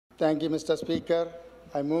Thank you, Mr. Speaker.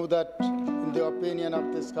 I move that, in the opinion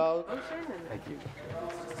of this House, Thank you.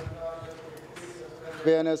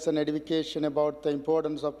 awareness and education about the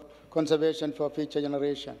importance of conservation for future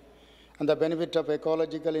generation and the benefit of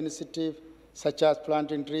ecological initiatives such as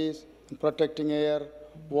planting trees and protecting air,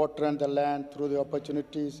 water, and the land through the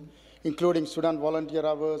opportunities, including student volunteer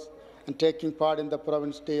hours and taking part in the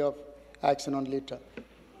Province Day of Action on Litter.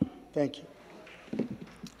 Thank you.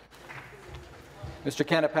 Mr.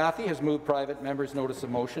 Kanapathy has moved private member's notice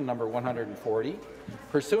of motion number 140.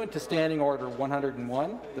 Pursuant to Standing Order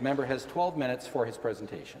 101, the member has 12 minutes for his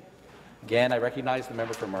presentation. Again, I recognize the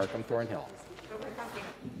member for Markham Thornhill.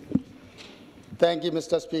 Thank you,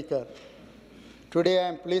 Mr. Speaker. Today I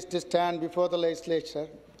am pleased to stand before the legislature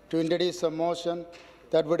to introduce a motion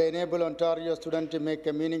that would enable Ontario students to make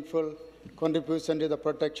a meaningful contribution to the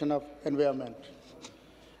protection of environment.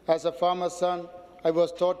 As a farmer's son, I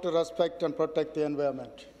was taught to respect and protect the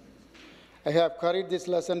environment. I have carried this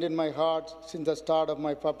lesson in my heart since the start of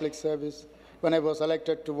my public service when I was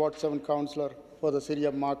elected to Ward 7 councillor for the city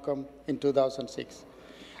of Markham in 2006.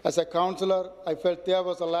 As a councillor, I felt there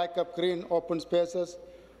was a lack of green open spaces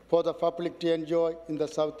for the public to enjoy in the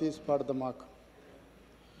southeast part of the Markham.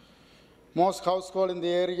 Most households in the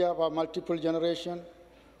area were multiple generation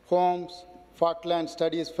homes. Parkland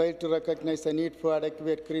studies failed to recognize the need for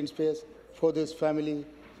adequate green space for this family's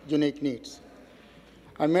unique needs.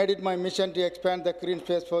 I made it my mission to expand the green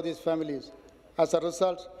space for these families. As a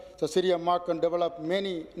result, the city of Markham developed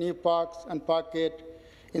many new parks and parkades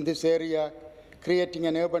in this area, creating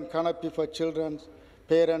an urban canopy for children,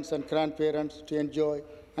 parents, and grandparents to enjoy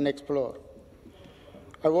and explore.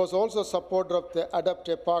 I was also a supporter of the Adopt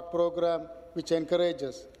a Park program, which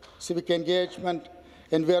encourages civic engagement,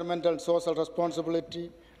 environmental and social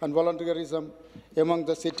responsibility, and volunteerism among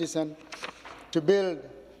the citizens to build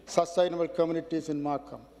sustainable communities in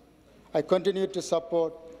Markham. I continue to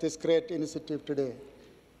support this great initiative today.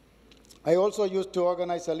 I also used to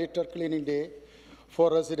organize a litter cleaning day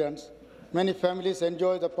for residents. Many families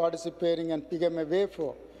enjoy the participating and became a way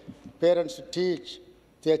for parents to teach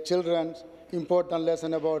their children important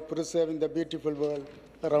lesson about preserving the beautiful world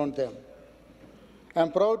around them. I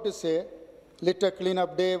am proud to say Litter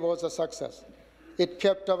Cleanup Day was a success. It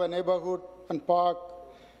kept our neighborhood and park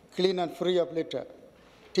clean and free of litter,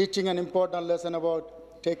 teaching an important lesson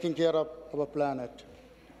about taking care of our planet.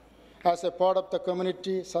 As a part of the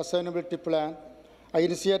community sustainability plan, I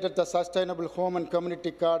initiated the Sustainable Home and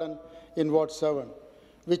Community Garden in Ward 7,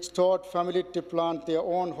 which taught families to plant their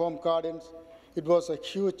own home gardens. It was a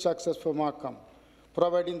huge success for Markham,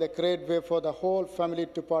 providing the great way for the whole family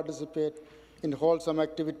to participate in wholesome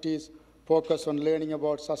activities focused on learning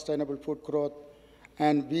about sustainable food growth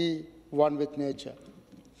and be one with nature.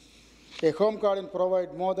 A home garden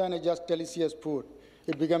provides more than just delicious food.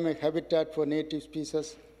 It became a habitat for native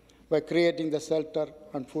species by creating the shelter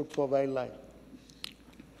and food for wildlife.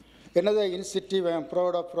 Another initiative I am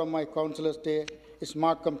proud of from my Councillor's Day is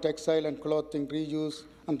Markham Textile and Clothing Reuse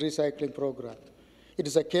and Recycling Program. It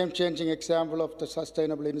is a game-changing example of the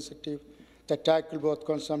sustainable initiative that tackles both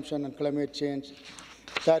consumption and climate change.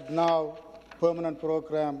 That now permanent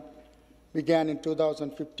program began in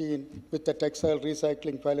 2015 with the Textile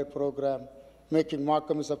Recycling Pilot Program, making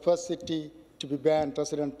Markham the first city to be banned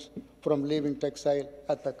residents from leaving textile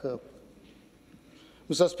at the curb.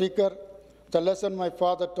 Mr. Speaker, the lesson my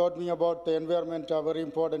father taught me about the environment are very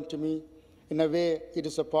important to me. In a way, it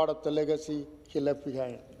is a part of the legacy he left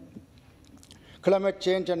behind. Climate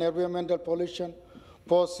change and environmental pollution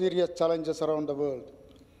pose serious challenges around the world.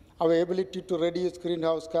 Our ability to reduce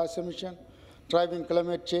greenhouse gas emissions, driving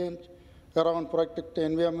climate change around protect the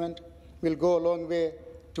environment will go a long way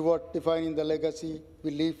toward defining the legacy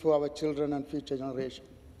we leave for our children and future generations.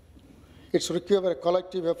 It requires a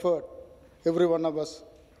collective effort. Every one of us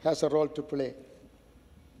has a role to play.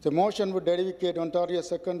 The motion would educate Ontario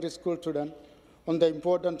secondary school students on the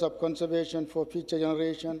importance of conservation for future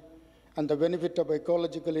generations and the benefit of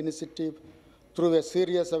ecological initiative through a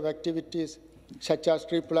series of activities such as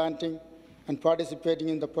tree planting and participating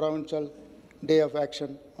in the Provincial Day of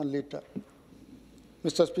Action on Litter.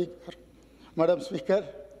 Mr. Speaker, Madam Speaker,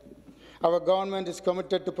 our government is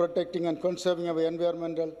committed to protecting and conserving our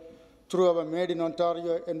environment through our Made in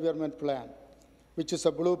Ontario Environment Plan, which is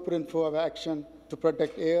a blueprint for our action to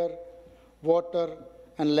protect air, water,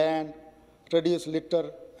 and land, reduce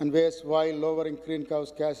litter and waste while lowering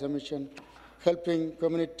greenhouse gas emissions, helping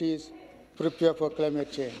communities prepare for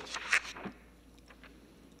climate change.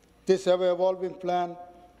 This ever-evolving plan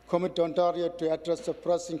commits Ontario to address the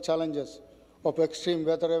pressing challenges of extreme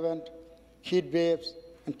weather events, heat waves,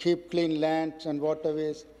 and keep clean lands and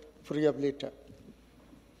waterways free of litter.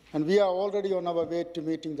 and we are already on our way to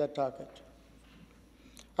meeting that target.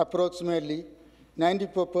 Approximately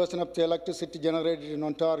 94% of the electricity generated in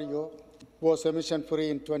Ontario was emission-free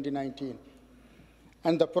in 2019,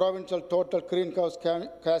 and the provincial total greenhouse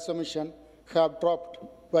gas emission have dropped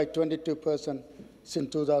by 22%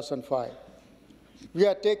 since 2005. We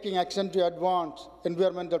are taking action to advance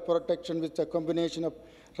environmental protection with a combination of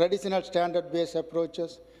traditional standard-based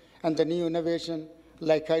approaches and the new innovation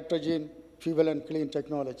like hydrogen, fuel, and clean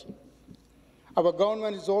technology. Our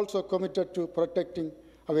government is also committed to protecting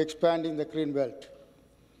or expanding the Green Belt.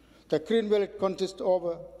 The Green Belt consists of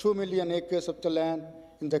over 2 million acres of the land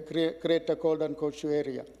in the Greater Golden Horseshoe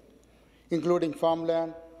area, including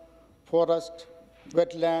farmland, forest,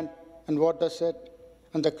 wetland, and watershed,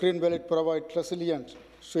 and the Green Belt provides resilience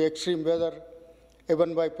to extreme weather,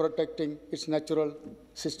 even by protecting its natural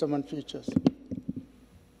system and features.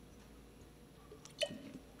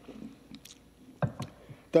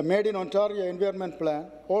 The Made in Ontario Environment Plan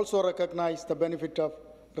also recognizes the benefit of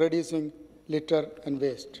reducing litter and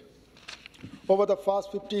waste. Over the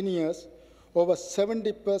past 15 years, over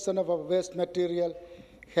 70% of our waste material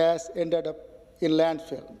has ended up in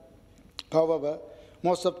landfill. However,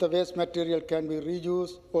 most of the waste material can be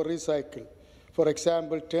reused or recycled. For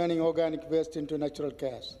example, turning organic waste into natural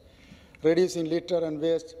gas. Reducing litter and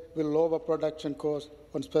waste will lower production costs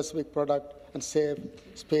on specific product and save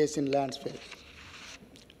space in landfill.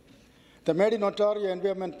 The Made in Ontario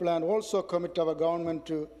Environment Plan also commits our government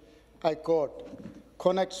to, I quote,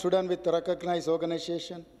 connect students with recognized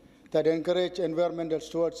organizations that encourage environmental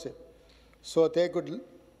stewardship so they could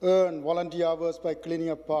earn volunteer hours by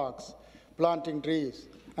cleaning up parks, planting trees,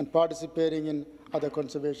 and participating in other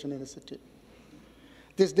conservation initiatives.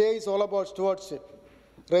 This day is all about stewardship,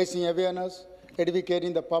 raising awareness,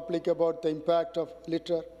 educating the public about the impact of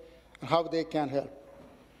litter and how they can help.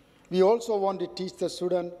 We also want to teach the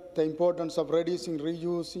students the importance of reducing,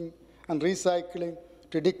 reusing, and recycling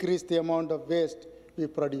to decrease the amount of waste we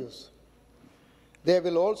produce. They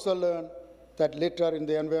will also learn that litter in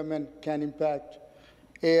the environment can impact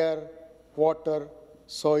air, water,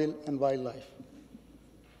 soil, and wildlife.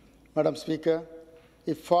 Madam Speaker,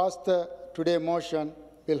 if passed, the today motion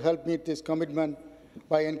will help meet this commitment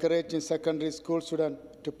by encouraging secondary school students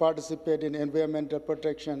to participate in environmental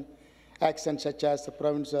protection actions such as the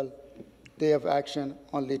Provincial Day of Action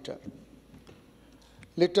on Litter.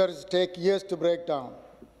 Litter takes years to break down.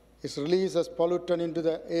 It releases pollutant into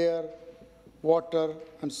the air, water,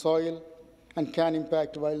 and soil, and can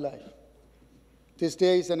impact wildlife. This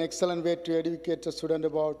day is an excellent way to educate the student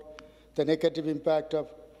about the negative impact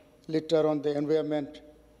of litter on the environment,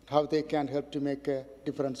 how they can help to make a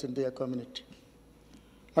difference in their community.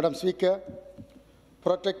 Madam Speaker,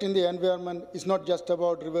 protecting the environment is not just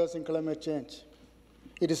about reversing climate change.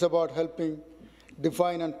 It is about helping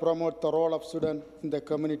define and promote the role of students in the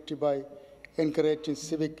community by encouraging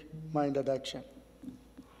civic-minded action.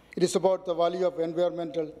 It is about the value of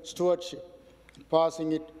environmental stewardship and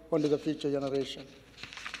passing it on to the future generation.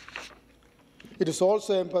 It is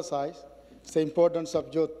also emphasized the importance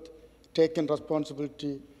of youth taking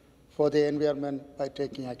responsibility for the environment by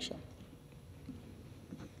taking action.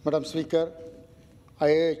 Madam Speaker,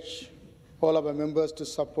 I urge all of our members to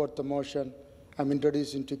support the motion I'm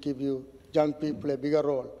introducing to give you young people a bigger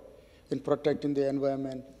role in protecting the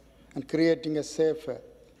environment and creating a safer,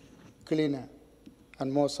 cleaner,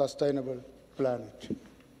 and more sustainable planet.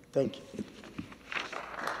 Thank you.